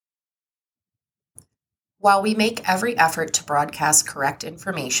While we make every effort to broadcast correct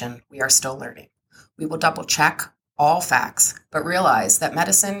information, we are still learning. We will double check all facts, but realize that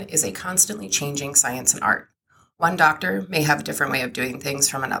medicine is a constantly changing science and art. One doctor may have a different way of doing things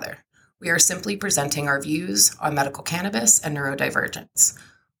from another. We are simply presenting our views on medical cannabis and neurodivergence.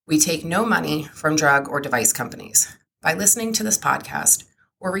 We take no money from drug or device companies. By listening to this podcast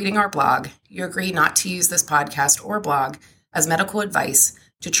or reading our blog, you agree not to use this podcast or blog as medical advice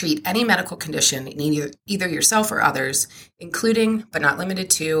to treat any medical condition in either yourself or others, including but not limited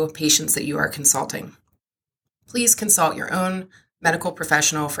to patients that you are consulting. Please consult your own medical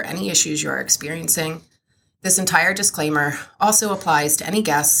professional for any issues you are experiencing. This entire disclaimer also applies to any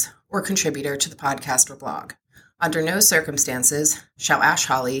guests or contributor to the podcast or blog. Under no circumstances shall Ash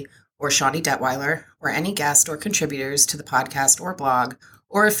Holly or Shawnee Detweiler or any guest or contributors to the podcast or blog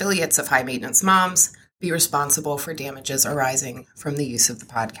or affiliates of High Maintenance Moms be responsible for damages arising from the use of the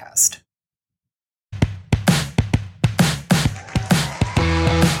podcast.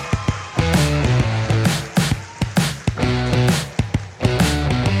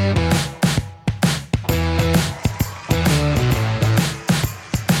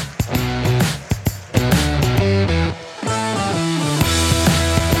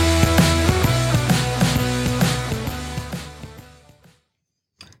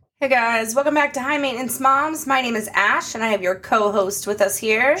 Hey guys, welcome back to High Maintenance Moms. My name is Ash, and I have your co-host with us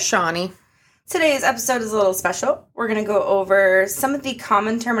here, Shawnee. Today's episode is a little special. We're going to go over some of the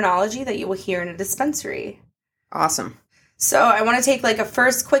common terminology that you will hear in a dispensary. Awesome. So I want to take a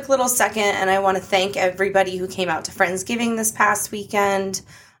first quick little second, and I want to thank everybody who came out to Friendsgiving this past weekend.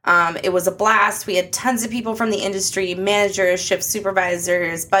 It was a blast. We had tons of people from the industry, managers, shift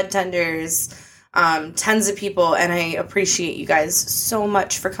supervisors, bud tenders, tons of people, and I appreciate you guys so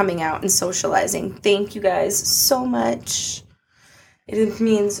much for coming out and socializing. Thank you guys so much. It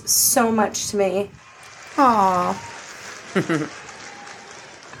means so much to me. Aww.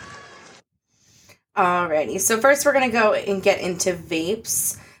 Alrighty, so first we're going to go and get into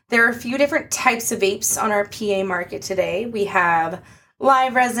vapes. There are a few different types of vapes on our PA market today. We have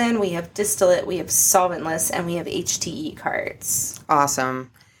live resin, we have distillate, we have solventless, and we have HTE carts.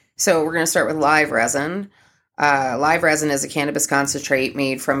 Awesome. So we're going to start with live resin. Live resin is a cannabis concentrate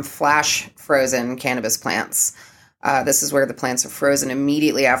made from flash frozen cannabis plants. This is where the plants are frozen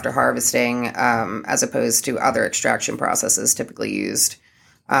immediately after harvesting, as opposed to other extraction processes typically used.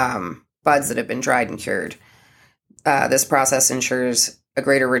 Buds that have been dried and cured. This process ensures a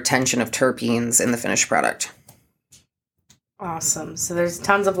greater retention of terpenes in the finished product. Awesome. So there's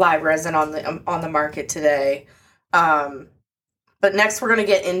tons of live resin on the market today. But next we're going to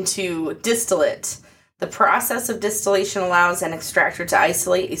get into distillate. The process of distillation allows an extractor to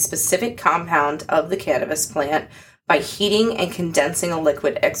isolate a specific compound of the cannabis plant by heating and condensing a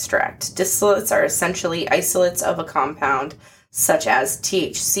liquid extract. Distillates are essentially isolates of a compound, such as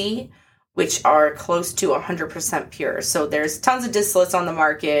THC, which are close to 100% pure. So there's tons of distillates on the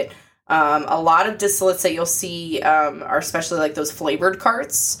market. A lot of distillates that you'll see are especially those flavored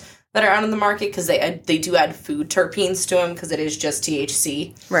carts that are out on the market, because they do add food terpenes to them because it is just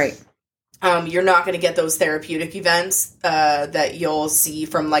THC. Right. You're not going to get those therapeutic events that you'll see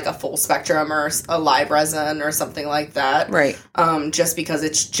from a full spectrum or a live resin or something like that. Right. Just because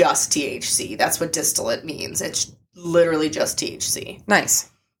it's just THC. That's what distillate means. It's literally just THC. Nice.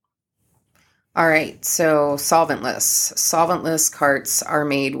 All right. So solventless. Solventless carts are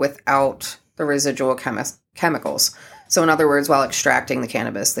made without the residual chemicals. So in other words, while extracting the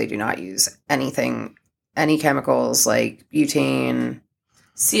cannabis, they do not use any chemicals like butane,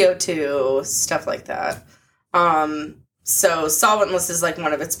 CO2, stuff like that. So solventless is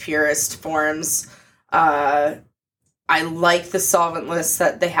one of its purest forms. I like the solventless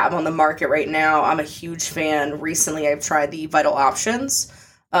that they have on the market right now. I'm a huge fan. Recently, I've tried the Vital Options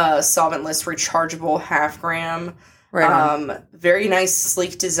solventless rechargeable half gram. Right. Very nice,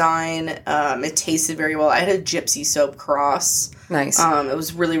 sleek design. It tasted very well. I had a Gypsy Soap Cross. Nice. It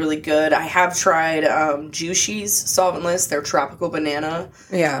was really, really good. I have tried Jushi's solventless, their tropical banana.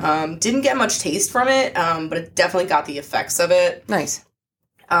 Yeah. Didn't get much taste from it, but it definitely got the effects of it. Nice.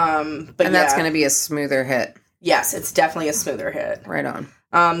 But that's going to be a smoother hit. Yes, it's definitely a smoother hit. Right on.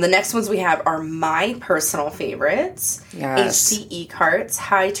 The next ones we have are my personal favorites. Yes. HTE carts,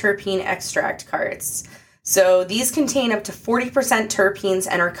 high terpene extract carts. So these contain up to 40% terpenes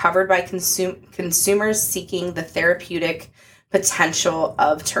and are covered by consumers seeking the therapeutic potential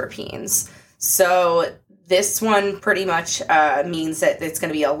of terpenes. So this one pretty much means that it's going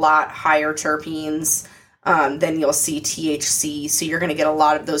to be a lot higher terpenes than you'll see THC. So you're going to get a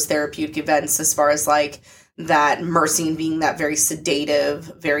lot of those therapeutic events as far as that myrcene being that very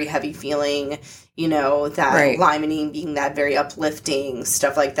sedative, very heavy feeling, that limonene being that very uplifting,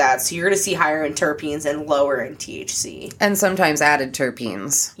 stuff like that. So you're going to see higher in terpenes and lower in THC. And sometimes added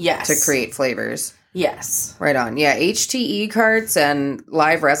terpenes. Yes. To create flavors. Yes. Right on. Yeah, HTE carts and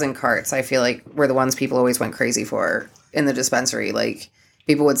live resin carts, I feel like, were the ones people always went crazy for in the dispensary. Like,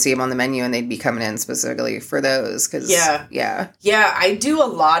 people would see them on the menu and they'd be coming in specifically for those. Yeah, I do a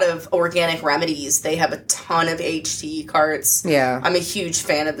lot of organic remedies. They have a ton of HTE carts. Yeah. I'm a huge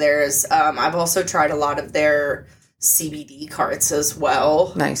fan of theirs. I've also tried a lot of their CBD carts as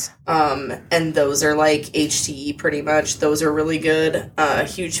well. Nice. And those are like HTE pretty much. Those are really good.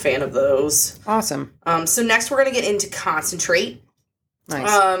 Huge fan of those. Awesome. So next we're going to get into concentrate.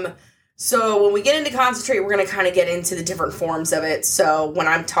 Nice. So when we get into concentrate, we're going to kind of get into the different forms of it. So what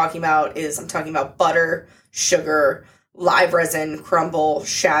I'm talking about butter, sugar, live resin, crumble,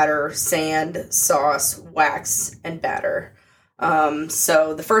 shatter, sand, sauce, wax, and batter.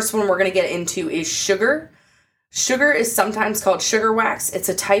 So the first one we're going to get into is sugar. Sugar is sometimes called sugar wax. It's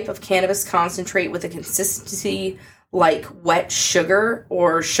a type of cannabis concentrate with a consistency like wet sugar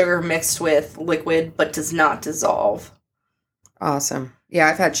or sugar mixed with liquid but does not dissolve. Awesome. Yeah,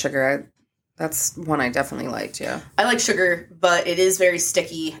 I've had sugar. That's one I definitely liked, yeah. I like sugar, but it is very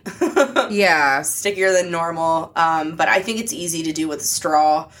sticky. Yeah. Stickier than normal. But I think it's easy to do with a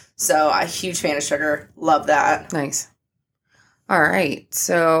straw. So I'm a huge fan of sugar. Love that. Nice. All right,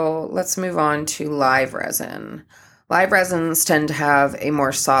 so let's move on to live resin. Live resins tend to have a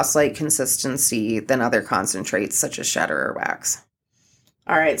more sauce-like consistency than other concentrates, such as shatter or wax.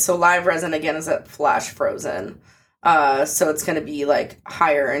 All right, so live resin, again, is at flash frozen. So it's going to be, like,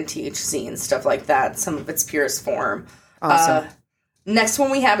 higher in THC and stuff like that, some of its purest form. Awesome. Next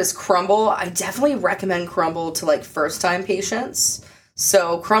one we have is crumble. I definitely recommend crumble to, like, first-time patients.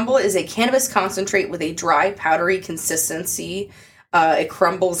 So crumble is a cannabis concentrate with a dry, powdery consistency. It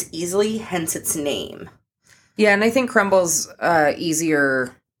crumbles easily, hence its name. Yeah, and I think crumble's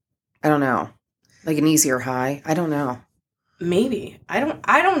easier, I don't know, like an easier high. I don't know. Maybe. I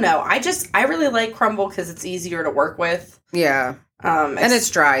don't know. I really like crumble because it's easier to work with. Yeah. And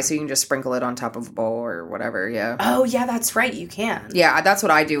it's dry, so you can just sprinkle it on top of a bowl or whatever, yeah. Oh, yeah, that's right. You can. Yeah, that's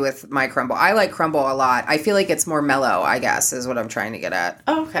what I do with my crumble. I like crumble a lot. I feel like it's more mellow, I guess, is what I'm trying to get at.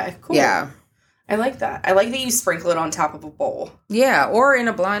 Oh, okay, cool. Yeah. I like that. I like that you sprinkle it on top of a bowl. Yeah, or in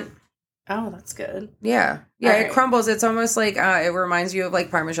a blunt. Oh, that's good. Yeah. Yeah, right. It crumbles. It's almost like, it reminds you of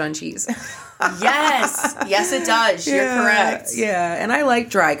like Parmesan cheese. Yes. Yes, it does. You're correct. Yeah, and I like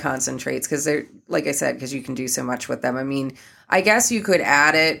dry concentrates because they're, like I said, because you can do so much with them. I mean, I guess you could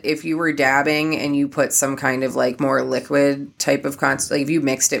add it if you were dabbing and you put some kind of like more liquid type of concentrate. Like if you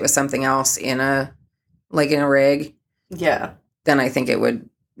mixed it with something else in a rig. Yeah. Then I think it would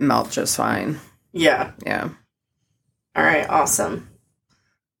melt just fine. Yeah. Yeah. All right. Awesome.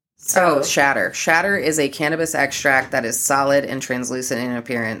 So, shatter. Shatter is a cannabis extract that is solid and translucent in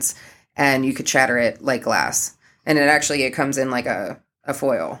appearance, and you could shatter it like glass. And it comes in like a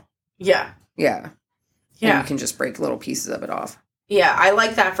foil. Yeah. Yeah. Yeah. And you can just break little pieces of it off. Yeah, I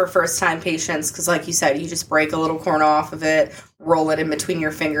like that for first-time patients because, like you said, you just break a little corn off of it, roll it in between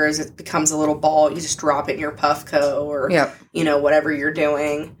your fingers, it becomes a little ball. You just drop it in your Puffco or, whatever you're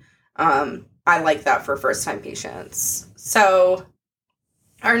doing. I like that for first-time patients. So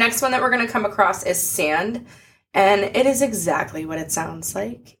our next one that we're going to come across is sand, and it is exactly what it sounds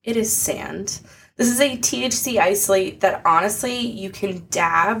like. It is sand. This is a THC isolate that, honestly, you can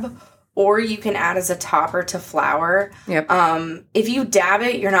dab or you can add as a topper to flour. Yep. If you dab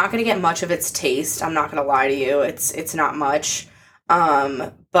it, you're not going to get much of its taste. I'm not going to lie to you. It's not much.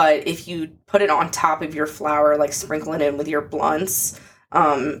 But if you put it on top of your flour, like sprinkle it in with your blunts,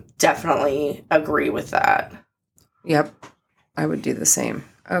 definitely agree with that. Yep. I would do the same.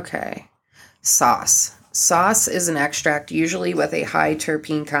 Okay. Sauce. Sauce is an extract usually with a high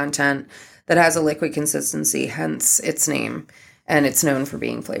terpene content that has a liquid consistency, hence its name, and it's known for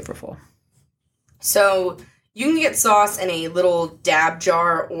being flavorful. So you can get sauce in a little dab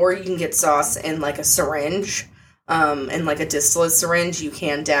jar, or you can get sauce in like a syringe, in like a distillate syringe. You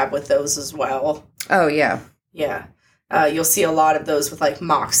can dab with those as well. Oh, yeah. Yeah. You'll see a lot of those with like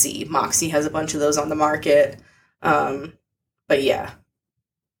Moxie. Moxie has a bunch of those on the market. But yeah.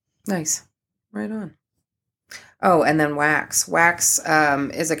 Nice. Right on. Oh, and then wax. Wax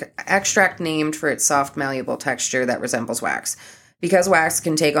is an extract named for its soft, malleable texture that resembles wax. Because wax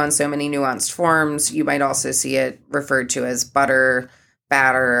can take on so many nuanced forms, you might also see it referred to as butter,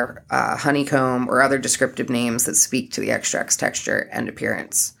 batter, honeycomb, or other descriptive names that speak to the extract's texture and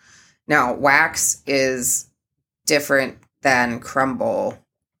appearance. Now, wax is different than crumble,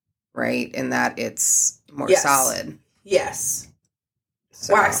 right? In that it's more solid. Yes.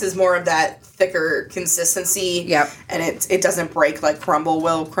 So. Wax is more of that thicker consistency. Yep. And it doesn't break like crumble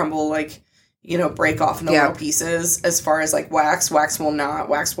will. Crumble, like, you know, break off into little pieces. As far as like wax will not.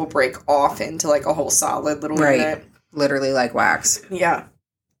 Wax will break off into like a whole solid little unit. Literally like wax. Yeah.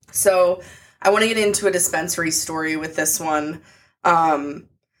 So I want to get into a dispensary story with this one.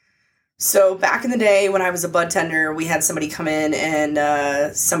 So back in the day when I was a bud tender, we had somebody come in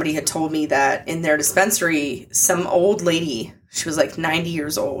and somebody had told me that in their dispensary, some old lady, she was like 90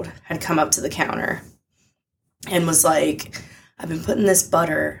 years old, had come up to the counter and was like, I've been putting this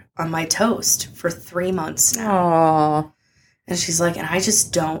butter on my toast for 3 months now. Aww. And she's like, and I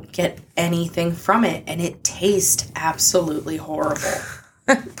just don't get anything from it. And it tastes absolutely horrible.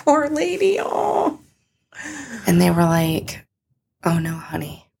 Poor lady. Oh. And they were like, oh no,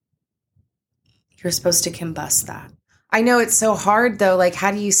 honey. You're supposed to combust that. I know, it's so hard though. Like,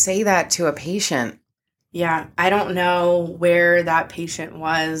 how do you say that to a patient? Yeah, I don't know where that patient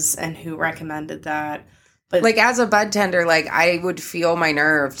was and who recommended that. But like, as a bud tender, like, I would feel my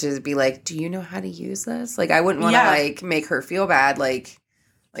nerve to be like, do you know how to use this? Like, I wouldn't want to, like, make her feel bad, like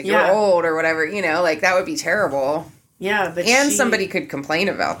you're old or whatever, you know? Like, that would be terrible. Yeah, but somebody could complain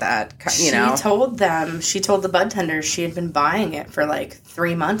about that, you know? She told the bud tenders she had been buying it for, like,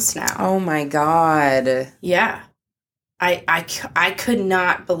 3 months now. Oh, my God. Yeah. I could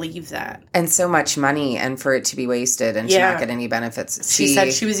not believe that. And so much money, and for it to be wasted and to not get any benefits. She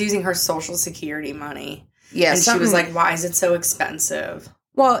said she was using her Social Security money. Yeah, and she was like, why is it so expensive?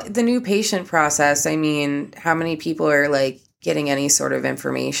 Well, the new patient process, I mean, how many people are, like, getting any sort of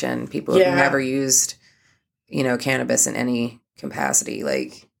information? People have never used, you know, cannabis in any capacity.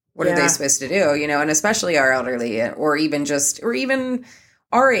 Like, what are they supposed to do? You know, and especially our elderly, or even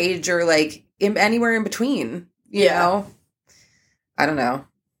our age, or, like, anywhere in between. You know? I don't know.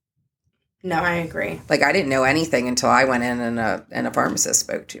 No, I agree. Like, I didn't know anything until I went in and a pharmacist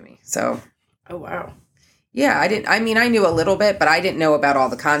spoke to me. So. Oh, wow. Yeah, I knew a little bit, but I didn't know about all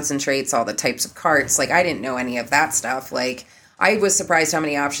the concentrates, all the types of carts. Like, I didn't know any of that stuff. Like, I was surprised how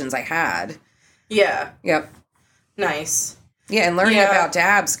many options I had. Yeah. Yep. Nice. Yeah, and learning about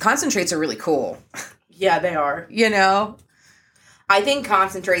dabs. Concentrates are really cool. Yeah, they are. You know? I think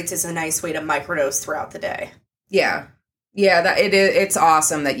concentrates is a nice way to microdose throughout the day. Yeah. Yeah, it's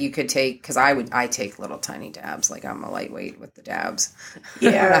awesome that you could take, because I take little tiny dabs. Like, I'm a lightweight with the dabs.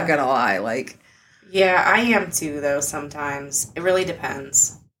 Yeah. I'm not going to lie. Like. Yeah, I am too, though, sometimes. It really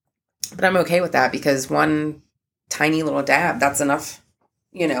depends. But I'm okay with that, because one tiny little dab, that's enough,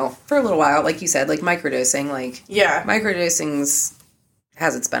 you know, for a little while. Like you said, like microdosing. Like, microdosing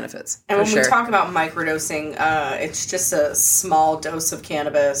has its benefits. And when we talk about microdosing, it's just a small dose of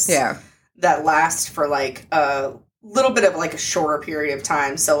cannabis. Yeah. That lasts for, like, a little bit of, like, a shorter period of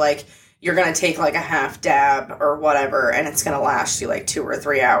time. So, like, you're going to take, like, a half dab or whatever, and it's going to last you, like, 2 or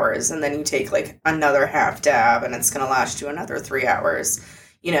 3 hours. And then you take, like, another half dab, and it's going to last you another 3 hours.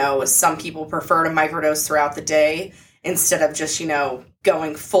 You know, some people prefer to microdose throughout the day instead of just, you know,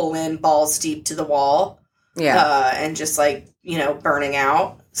 going full in, balls deep to the wall. Yeah. And just, like, you know, burning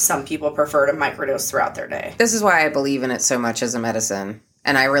out. Some people prefer to microdose throughout their day. This is why I believe in it so much as a medicine.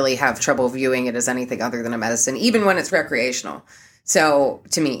 And I really have trouble viewing it as anything other than a medicine, even when it's recreational. So,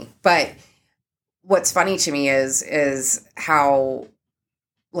 to me. But what's funny to me is how,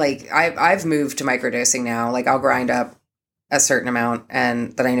 like, I've moved to microdosing now. Like, I'll grind up a certain amount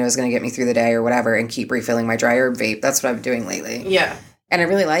and that I know is going to get me through the day or whatever, and keep refilling my dry herb vape. That's what I've been doing lately. Yeah. And I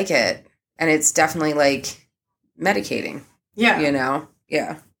really like it. And it's definitely, like, medicating. Yeah. You know?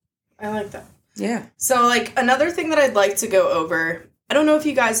 Yeah. I like that. Yeah. So, like, another thing that I'd like to go over, I don't know if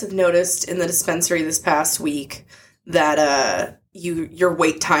you guys have noticed in the dispensary this past week that your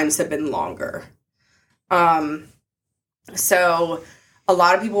wait times have been longer. So a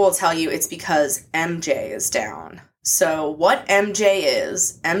lot of people will tell you it's because MJ is down. So what MJ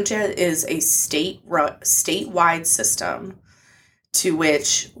is a statewide system to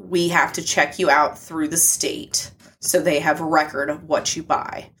which we have to check you out through the state so they have a record of what you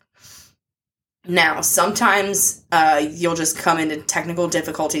buy. Now, sometimes you'll just come into technical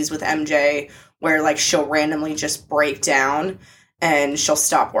difficulties with MJ where, like, she'll randomly just break down and she'll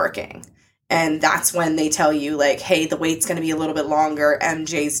stop working. And that's when they tell you, like, hey, the wait's going to be a little bit longer,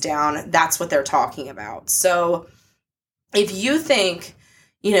 MJ's down. That's what they're talking about. So if you think,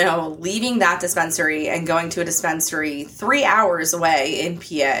 you know, leaving that dispensary and going to a dispensary 3 hours away in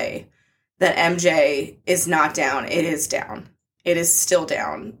PA, that MJ is not down, it is down. It is still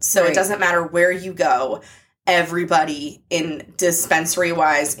down. So It doesn't matter where you go. Everybody in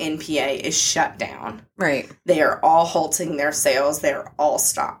dispensary-wise in PA is shut down. Right. They are all halting their sales. They are all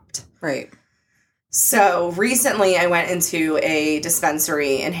stopped. Right. So recently I went into a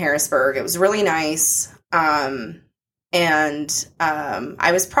dispensary in Harrisburg. It was really nice. I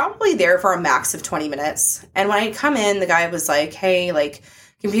was probably there for a max of 20 minutes. And when I come in, the guy was like, hey, like,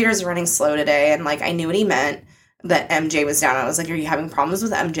 computers are running slow today. And like, I knew what he meant, that MJ was down. I was like, are you having problems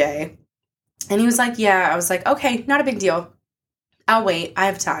with MJ? And he was like, yeah. I was like, okay, not a big deal. I'll wait. I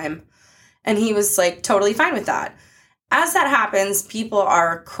have time. And he was like totally fine with that. As that happens, people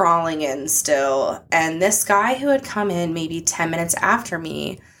are crawling in still. And this guy who had come in maybe 10 minutes after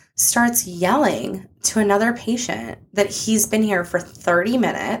me starts yelling to another patient that he's been here for 30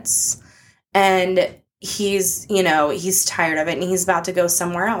 minutes and he's tired of it and he's about to go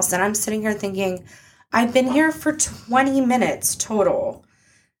somewhere else. And I'm sitting here thinking, I've been here for 20 minutes total.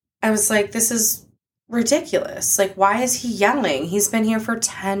 I was like, this is ridiculous. Like, why is he yelling? He's been here for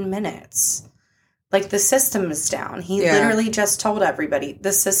 10 minutes. Like, the system is down. He literally just told everybody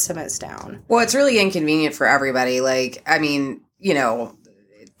the system is down. Well, it's really inconvenient for everybody. Like, I mean,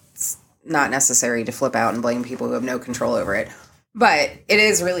 it's not necessary to flip out and blame people who have no control over it. But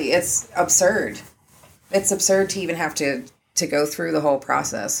it's absurd. It's absurd to even have to go through the whole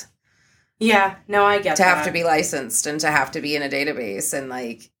process. Yeah, no, I get that. To have to be licensed and to have to be in a database and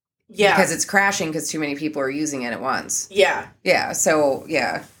like... Yeah. Because it's crashing because too many people are using it at once. Yeah. Yeah, so,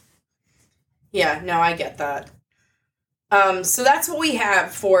 yeah. Yeah, no, I get that. So that's what we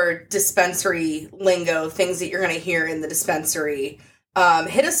have for dispensary lingo, things that you're going to hear in the dispensary.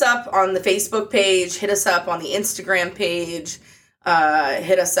 Hit us up on the Facebook page. Hit us up on the Instagram page.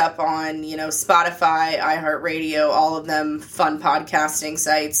 Hit us up on, Spotify, iHeartRadio, all of them fun podcasting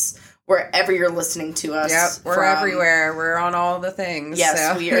sites. Wherever you're listening to us. Yep, we're everywhere. We're on all the things. Yes,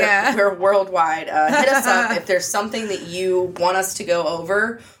 so, we're worldwide. Hit us up. If there's something that you want us to go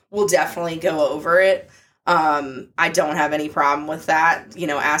over, we'll definitely go over it. I don't have any problem with that.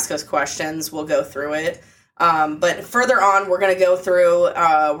 Ask us questions. We'll go through it. But further on, we're going to go through,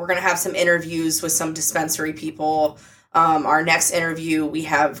 we're going to have some interviews with some dispensary people. Our next interview, we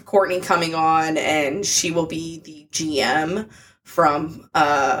have Courtney coming on, and she will be the GM from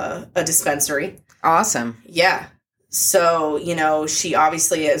a dispensary. Awesome. Yeah. So, she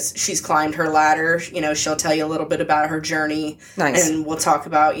obviously she's climbed her ladder. She'll tell you a little bit about her journey. Nice. And we'll talk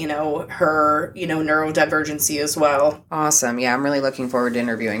about, her, neurodivergency as well. Awesome. Yeah, I'm really looking forward to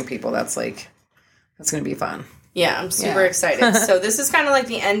interviewing people. That's going to be fun. Yeah, I'm super excited. So this is kind of like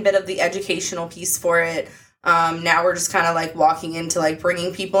the end bit of the educational piece for it. Now we're just kind of like walking into like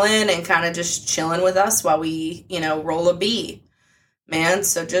bringing people in and kind of just chilling with us while we, roll a B. Man,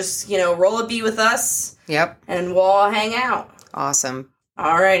 so just, roll a B with us. Yep. And we'll all hang out. Awesome.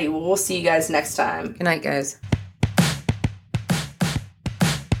 Alrighty, well, we'll see you guys next time. Good night, guys.